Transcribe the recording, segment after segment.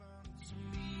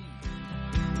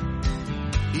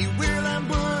He will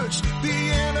ambush the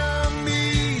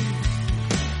enemy.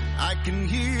 I can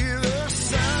hear the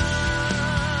sound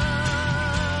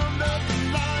of the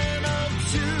Lion of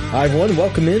Judah. Hi, everyone.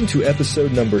 Welcome into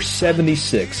episode number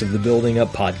 76 of the Building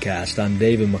Up Podcast. I'm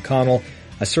David McConnell.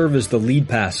 I serve as the lead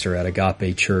pastor at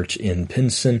Agape Church in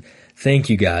Pinson. Thank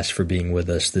you guys for being with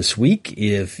us this week.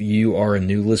 If you are a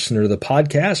new listener to the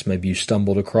podcast, maybe you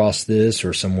stumbled across this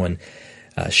or someone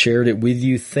shared it with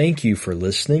you, thank you for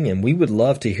listening, and we would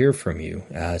love to hear from you.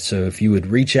 So if you would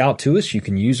reach out to us, you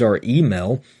can use our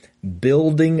email,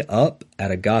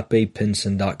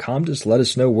 buildingup@agapepinson.com. Just let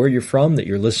us know where you're from, that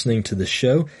you're listening to the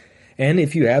show. And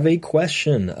if you have a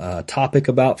question, a topic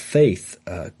about faith,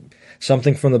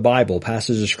 something from the Bible,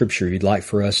 passage of Scripture you'd like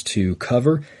for us to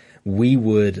cover, we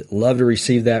would love to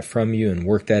receive that from you and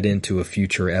work that into a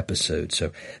future episode.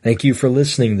 So thank you for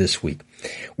listening this week.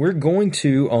 We're going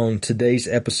to, on today's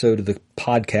episode of the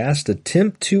podcast,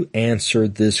 attempt to answer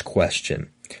this question.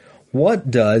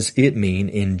 What does it mean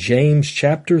in James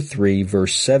chapter 3,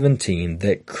 verse 17,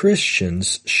 that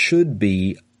Christians should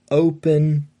be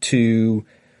open to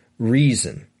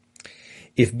reason?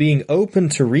 If being open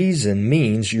to reason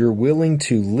means you're willing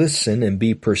to listen and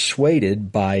be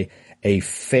persuaded by a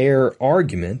fair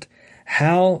argument,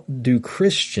 how do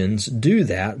Christians do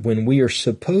that when we are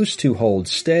supposed to hold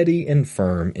steady and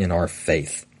firm in our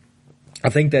faith? I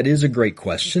think that is a great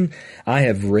question. I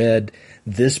have read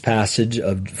this passage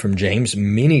from James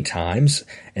many times,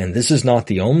 and this is not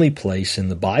the only place in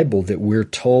the Bible that we're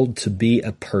told to be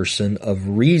a person of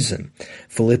reason.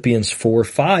 Philippians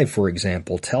 4:5, for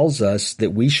example, tells us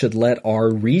that we should let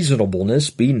our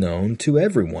reasonableness be known to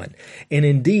everyone. And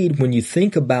indeed, when you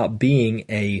think about being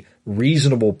a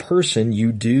reasonable person,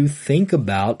 you do think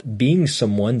about being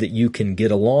someone that you can get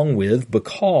along with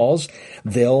because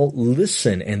they'll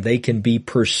listen and they can be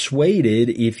persuaded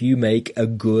if you make a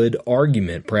good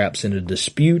argument, perhaps in a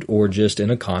dispute or just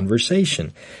in a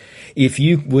conversation. If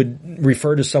you would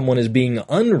refer to someone as being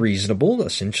unreasonable,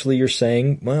 essentially you're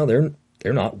saying, well, they're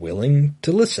not willing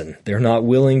to listen. They're not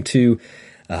willing to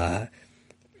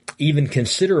even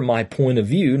consider my point of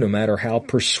view, no matter how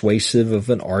persuasive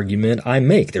of an argument I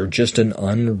make. They're just an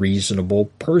unreasonable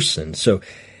person. So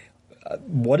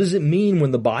what does it mean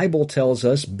when the Bible tells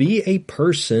us be a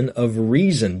person of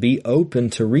reason, be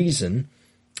open to reason,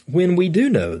 when we do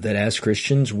know that as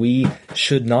Christians we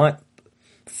should not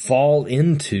fall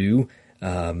into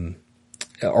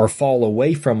or fall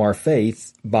away from our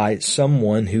faith by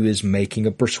someone who is making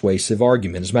a persuasive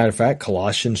argument? As a matter of fact,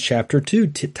 Colossians chapter 2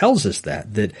 tells us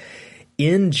that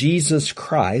in Jesus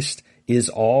Christ is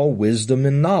all wisdom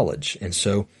and knowledge. And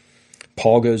so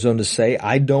Paul goes on to say,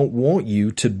 I don't want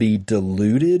you to be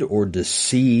deluded or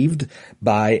deceived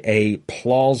by a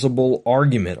plausible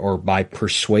argument or by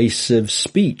persuasive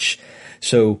speech.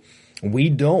 So we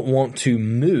don't want to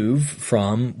move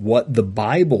from what the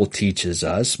Bible teaches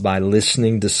us by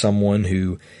listening to someone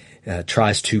who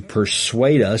tries to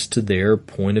persuade us to their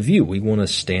point of view. We want to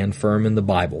stand firm in the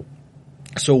Bible.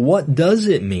 So what does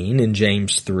it mean in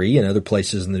James 3 and other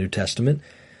places in the New Testament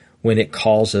when it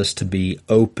calls us to be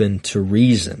open to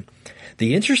reason?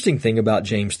 The interesting thing about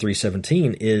James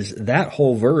 3:17 is that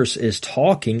whole verse is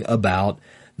talking about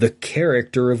the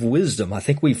character of wisdom. I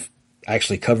think we've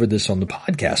actually covered this on the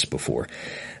podcast before.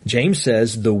 James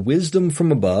says the wisdom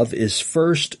from above is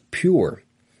first pure,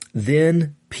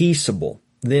 then peaceable,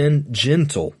 then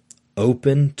gentle,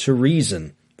 open to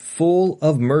reason, full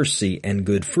of mercy and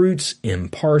good fruits,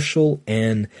 impartial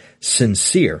and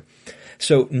sincere.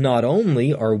 So not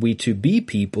only are we to be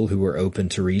people who are open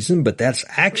to reason, but that's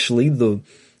actually the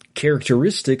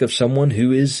characteristic of someone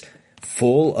who is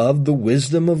full of the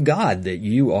wisdom of God, that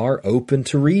you are open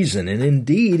to reason. And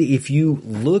indeed, if you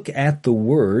look at the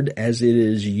word as it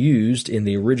is used in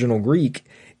the original Greek,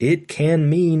 it can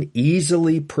mean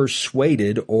easily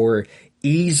persuaded or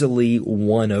easily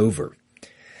won over.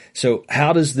 So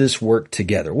how does this work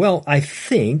together? Well, I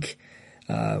think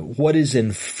what is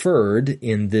inferred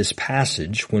in this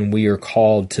passage when we are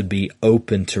called to be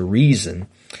open to reason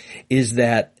is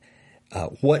that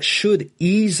what should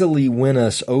easily win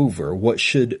us over, we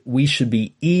should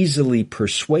be easily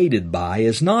persuaded by,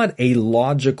 is not a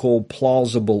logical,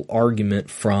 plausible argument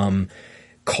from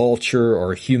culture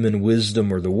or human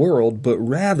wisdom or the world, but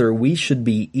rather we should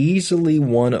be easily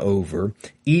won over,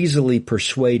 easily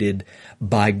persuaded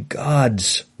by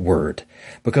God's word.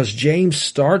 Because James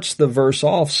starts the verse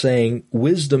off saying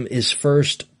wisdom is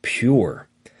first pure.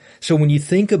 So when you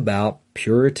think about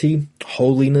purity,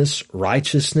 holiness,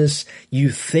 righteousness, you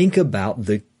think about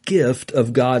the gift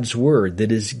of God's word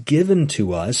that is given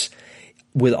to us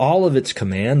with all of its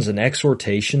commands and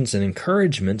exhortations and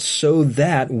encouragements so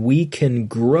that we can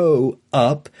grow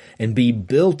up and be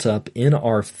built up in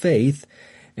our faith,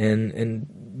 and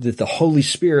that the Holy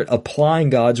Spirit applying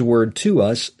God's Word to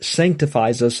us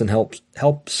sanctifies us and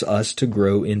helps us to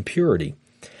grow in purity.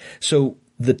 So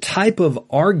the type of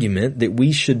argument that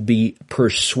we should be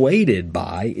persuaded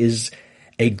by is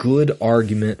a good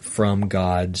argument from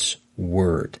God's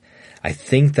Word. I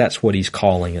think that's what he's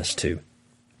calling us to.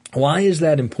 Why is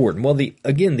that important? Well,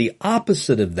 the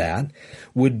opposite of that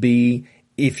would be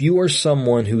if you are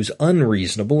someone who's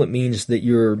unreasonable, it means that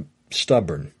you're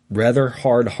stubborn, rather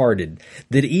hard-hearted,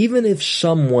 that even if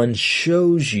someone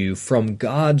shows you from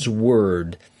God's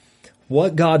Word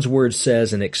what God's Word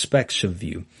says and expects of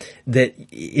you, that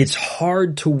it's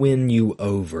hard to win you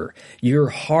over. You're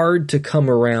hard to come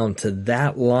around to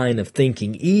that line of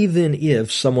thinking, even if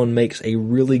someone makes a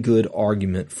really good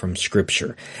argument from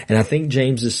Scripture. And I think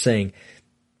James is saying,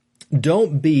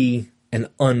 don't be an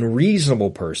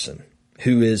unreasonable person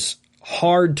who is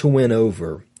hard to win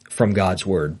over from God's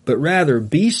Word, but rather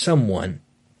be someone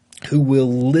who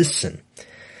will listen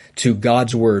to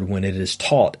God's Word when it is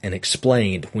taught and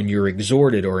explained, when you're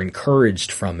exhorted or encouraged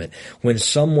from it. When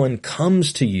someone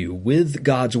comes to you with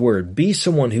God's Word, be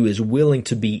someone who is willing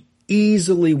to be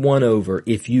easily won over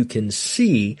if you can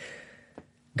see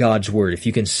God's Word, if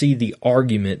you can see the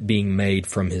argument being made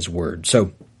from His Word.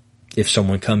 So if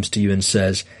someone comes to you and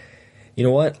says, you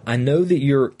know what, I know that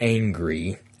you're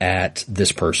angry at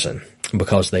this person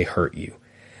because they hurt you,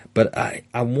 but I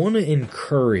want to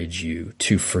encourage you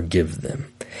to forgive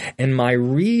them. And my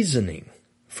reasoning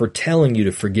for telling you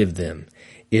to forgive them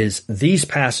is these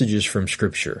passages from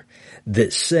Scripture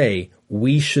that say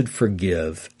we should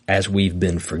forgive as we've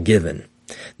been forgiven,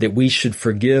 that we should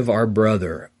forgive our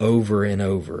brother over and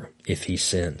over if he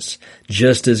sins,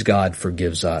 just as God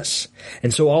forgives us.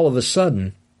 And so all of a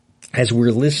sudden, as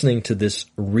we're listening to this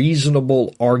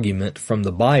reasonable argument from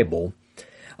the Bible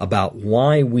about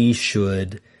why we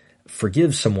should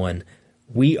forgive someone,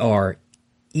 we are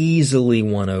easily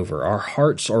won over. Our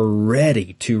hearts are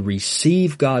ready to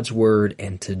receive God's Word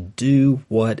and to do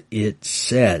what it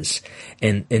says.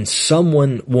 And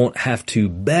someone won't have to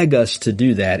beg us to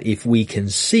do that if we can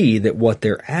see that what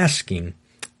they're asking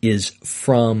is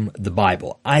from the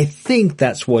Bible. I think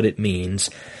that's what it means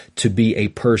to be a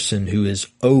person who is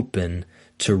open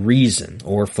to reason,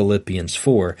 or Philippians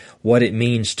 4, what it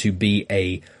means to be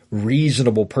a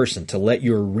reasonable person, to let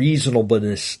your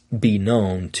reasonableness be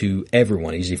known to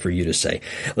everyone. Easy for you to say.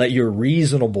 Let your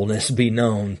reasonableness be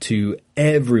known to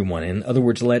everyone. In other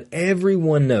words, let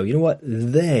everyone know, you know what,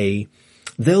 they'll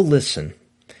listen.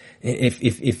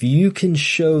 If you can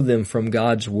show them from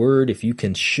God's Word, if you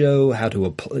can show how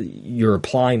to you're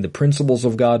applying the principles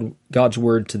of God's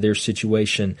Word to their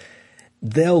situation,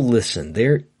 they'll listen.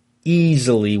 They're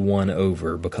easily won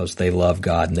over because they love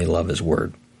God and they love His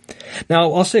Word.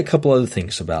 Now, I'll say a couple other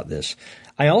things about this.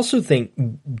 I also think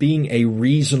being a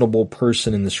reasonable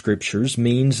person in the Scriptures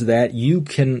means that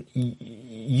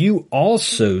you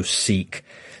also seek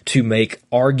to make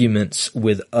arguments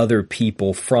with other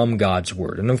people from God's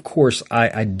Word. And of course,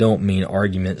 I don't mean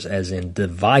arguments as in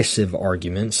divisive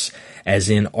arguments, as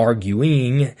in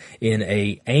arguing in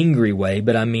a angry way,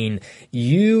 but I mean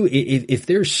if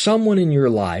there's someone in your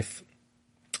life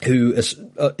who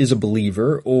is a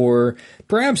believer, or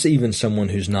perhaps even someone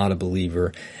who's not a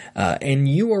believer, and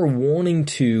you are wanting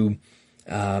to,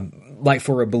 like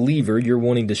for a believer, you're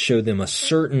wanting to show them a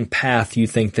certain path you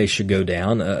think they should go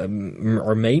down,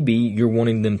 or maybe you're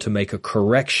wanting them to make a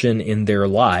correction in their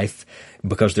life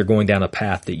because they're going down a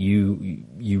path that you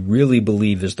really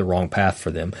believe is the wrong path for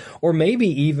them. Or maybe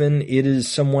even it is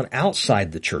someone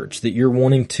outside the church that you're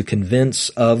wanting to convince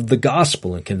of the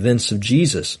gospel and convince of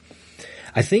Jesus.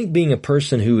 I think being a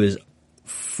person who is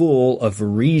full of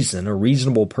reason, a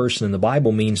reasonable person in the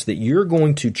Bible, means that you're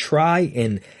going to try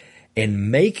and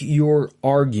make your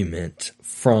argument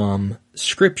from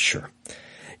Scripture.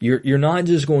 You're not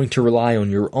just going to rely on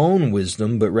your own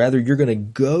wisdom, but rather you're going to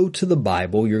go to the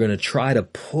Bible. You're going to try to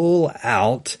pull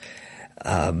out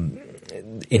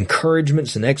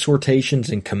encouragements and exhortations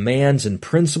and commands and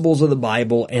principles of the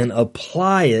Bible and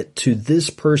apply it to this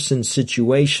person's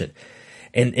situation.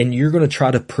 And you're going to try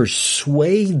to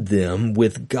persuade them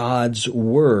with God's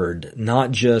Word,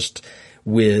 not just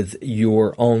with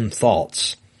your own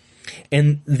thoughts.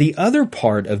 And the other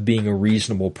part of being a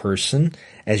reasonable person,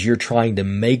 as you're trying to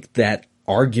make that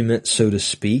argument, so to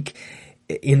speak,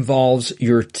 involves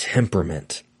your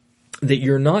temperament. That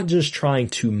you're not just trying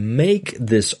to make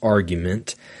this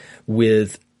argument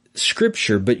with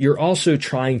Scripture, but you're also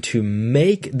trying to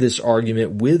make this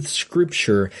argument with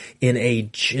Scripture in a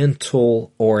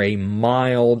gentle or a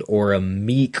mild or a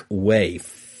meek way,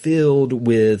 filled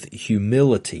with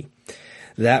humility.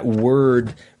 That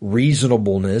word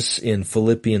reasonableness in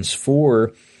Philippians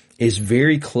 4 is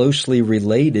very closely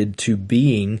related to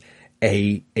being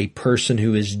a person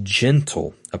who is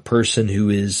gentle, a person who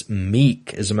is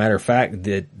meek. As a matter of fact,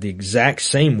 the exact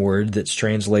same word that's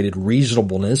translated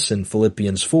reasonableness in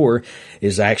Philippians 4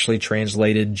 is actually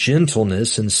translated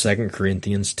gentleness in 2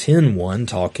 Corinthians 10:1,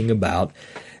 talking about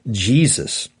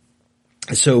Jesus.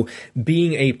 So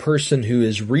being a person who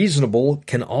is reasonable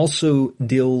can also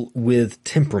deal with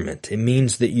temperament. It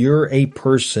means that you're a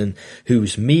person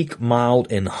who's meek,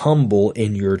 mild, and humble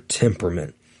in your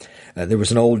temperament. There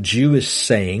was an old Jewish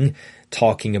saying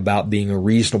talking about being a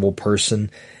reasonable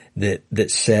person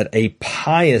that said, a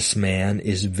pious man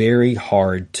is very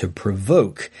hard to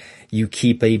provoke. You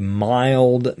keep a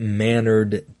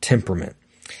mild-mannered temperament.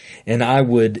 And I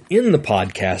would end the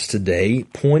podcast today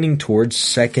pointing towards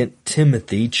 2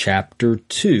 Timothy chapter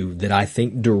 2 that I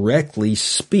think directly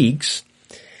speaks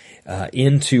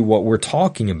into what we're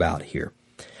talking about here.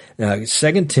 2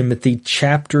 Timothy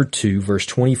chapter 2, verse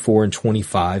 24 and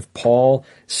 25, Paul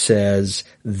says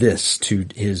this to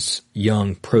his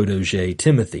young protege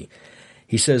Timothy.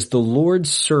 He says, the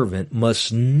Lord's servant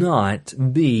must not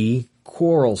be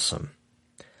quarrelsome,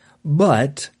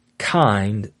 but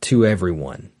kind to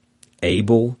everyone,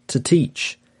 able to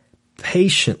teach,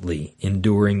 patiently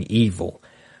enduring evil,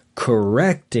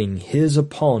 correcting his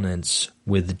opponents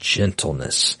with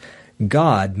gentleness.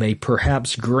 God may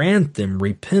perhaps grant them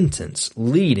repentance,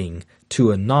 leading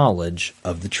to a knowledge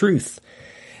of the truth.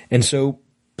 And so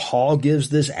Paul gives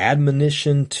this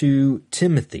admonition to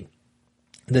Timothy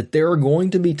that there are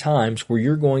going to be times where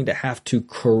you're going to have to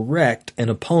correct an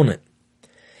opponent.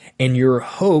 And your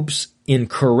hopes in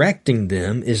correcting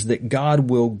them is that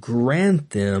God will grant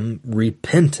them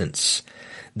repentance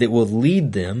that will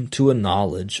lead them to a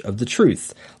knowledge of the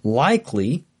truth.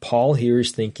 Likely, Paul here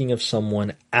is thinking of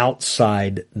someone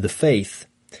outside the faith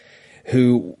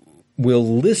who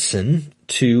will listen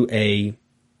to a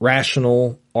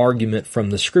rational argument from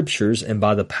the Scriptures and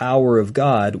by the power of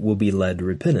God will be led to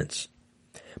repentance.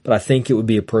 But I think it would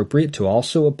be appropriate to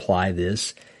also apply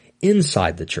this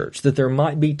inside the church, that there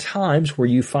might be times where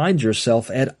you find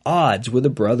yourself at odds with a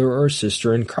brother or a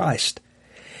sister in Christ.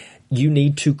 You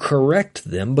need to correct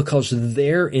them because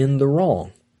they're in the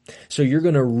wrong. So you're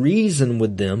going to reason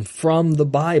with them from the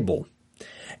Bible.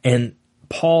 And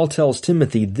Paul tells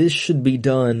Timothy this should be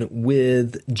done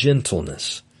with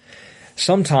gentleness.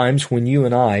 Sometimes when you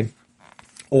and I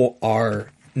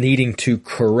are needing to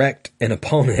correct an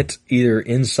opponent, either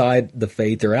inside the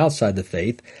faith or outside the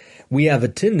faith, we have a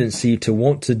tendency to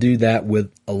want to do that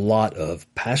with a lot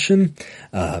of passion,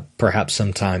 perhaps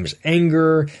sometimes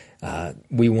anger.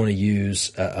 We want to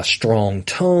use a strong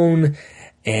tone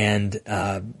and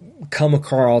come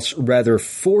across rather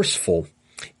forceful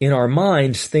in our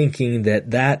minds, thinking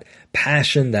that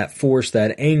passion, that force,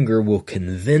 that anger will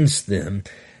convince them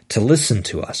to listen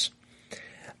to us.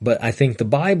 But I think the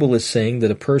Bible is saying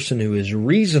that a person who is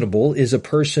reasonable is a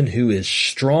person who is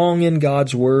strong in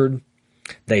God's Word.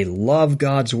 They love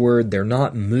God's Word. They're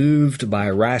not moved by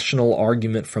a rational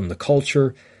argument from the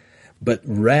culture, but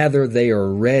rather they are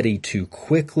ready to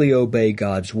quickly obey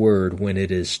God's Word when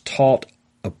it is taught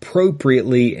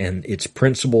appropriately and its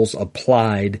principles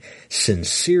applied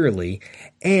sincerely,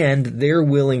 and they're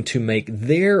willing to make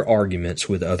their arguments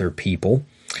with other people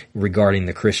regarding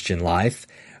the Christian life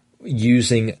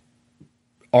using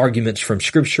arguments from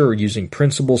Scripture or using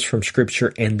principles from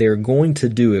Scripture, and they're going to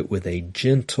do it with a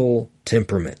gentle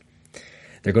temperament.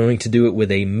 They're going to do it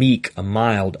with a meek, a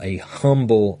mild, a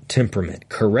humble temperament,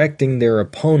 correcting their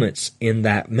opponents in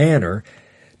that manner,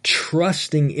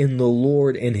 trusting in the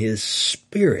Lord and His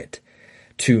Spirit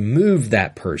to move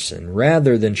that person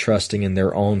rather than trusting in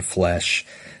their own flesh,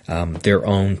 their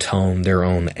own tone, their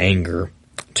own anger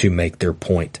to make their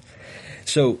point.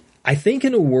 So I think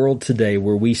in a world today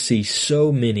where we see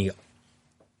so many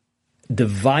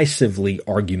divisively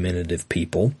argumentative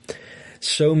people,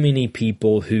 so many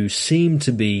people who seem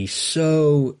to be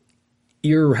so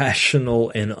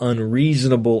irrational and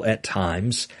unreasonable at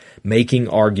times, making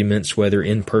arguments, whether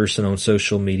in person, on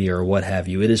social media, or what have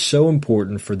you, it is so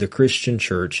important for the Christian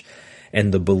church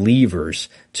and the believers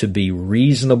to be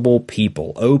reasonable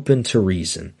people, open to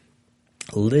reason,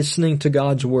 listening to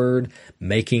God's Word,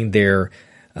 making their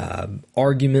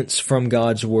arguments from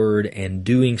God's Word, and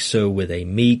doing so with a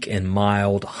meek and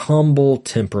mild, humble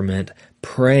temperament,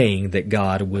 praying that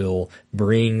God will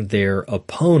bring their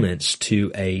opponents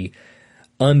to a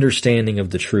understanding of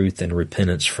the truth and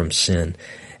repentance from sin.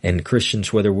 And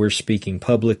Christians, whether we're speaking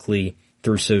publicly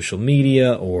through social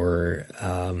media or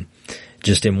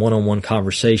just in one-on-one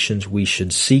conversations, we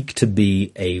should seek to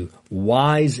be a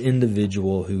wise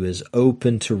individual who is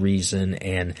open to reason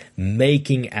and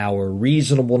making our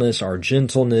reasonableness, our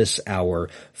gentleness, our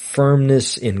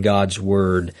firmness in God's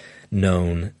Word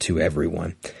known to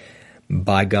everyone.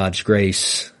 By God's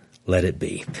grace, let it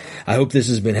be. I hope this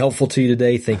has been helpful to you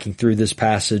today, thinking through this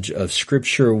passage of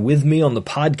Scripture with me on the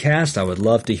podcast. I would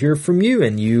love to hear from you,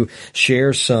 and you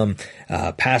share some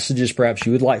passages perhaps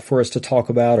you would like for us to talk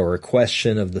about, or a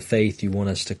question of the faith you want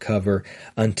us to cover.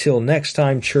 Until next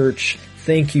time, church,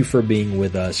 thank you for being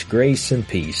with us. Grace and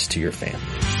peace to your family.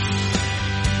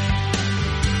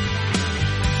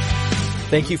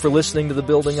 Thank you for listening to the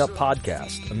Building Up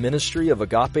Podcast, a ministry of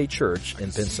Agape Church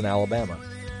in Pinson, Alabama.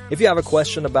 If you have a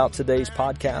question about today's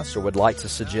podcast or would like to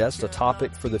suggest a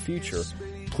topic for the future,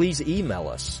 please email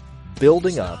us,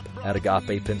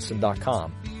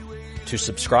 buildingup@agapepinson.com. To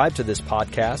subscribe to this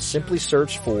podcast, simply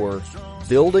search for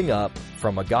Building Up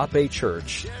from Agape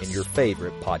Church in your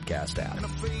favorite podcast app. And a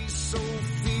face so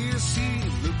fierce, he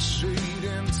looked straight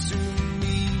into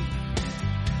me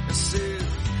and said,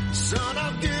 son,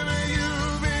 I've given you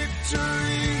victory.